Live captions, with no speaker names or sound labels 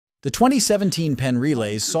The 2017 Penn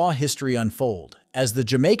Relays saw history unfold as the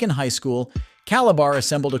Jamaican high school Calabar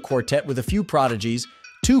assembled a quartet with a few prodigies,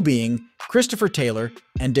 two being Christopher Taylor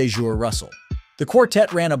and DeJour Russell. The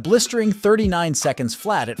quartet ran a blistering 39 seconds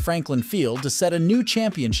flat at Franklin Field to set a new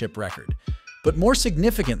championship record. But more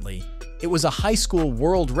significantly, it was a high school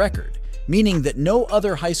world record, meaning that no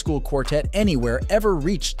other high school quartet anywhere ever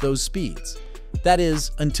reached those speeds. That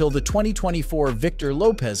is, until the 2024 Victor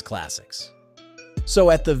Lopez Classics.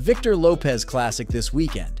 So at the Victor Lopez Classic this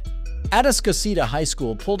weekend, Atascocita High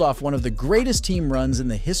School pulled off one of the greatest team runs in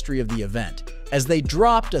the history of the event, as they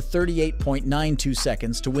dropped a 38.92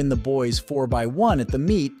 seconds to win the boys 4x1 at the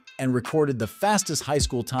meet and recorded the fastest high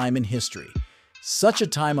school time in history. Such a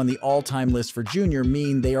time on the all-time list for junior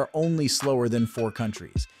mean they are only slower than 4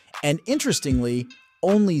 countries. And interestingly,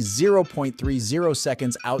 only 0.30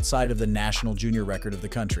 seconds outside of the national junior record of the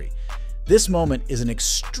country. This moment is an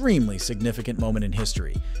extremely significant moment in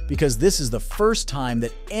history because this is the first time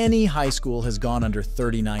that any high school has gone under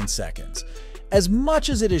 39 seconds. As much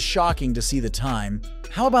as it is shocking to see the time,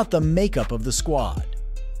 how about the makeup of the squad?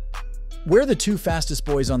 Where the 2 fastest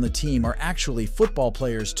boys on the team are actually football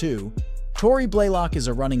players too, Tory Blaylock is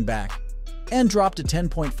a running back and dropped to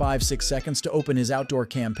 10.56 seconds to open his outdoor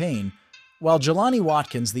campaign, while Jelani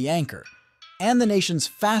Watkins, the anchor, and the nation's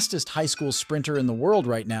fastest high school sprinter in the world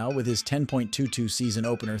right now with his 10.22 season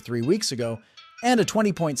opener 3 weeks ago, and a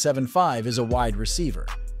 20.75 is a wide receiver.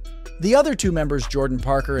 The other 2 members, Jordan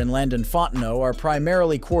Parker and Landon Fontenot, are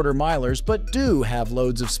primarily quarter-milers but do have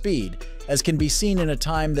loads of speed, as can be seen in a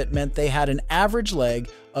time that meant they had an average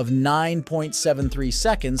leg of 9.73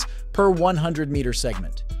 seconds per 100-meter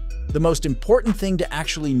segment. The most important thing to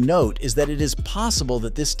actually note is that it is possible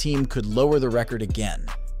that this team could lower the record again.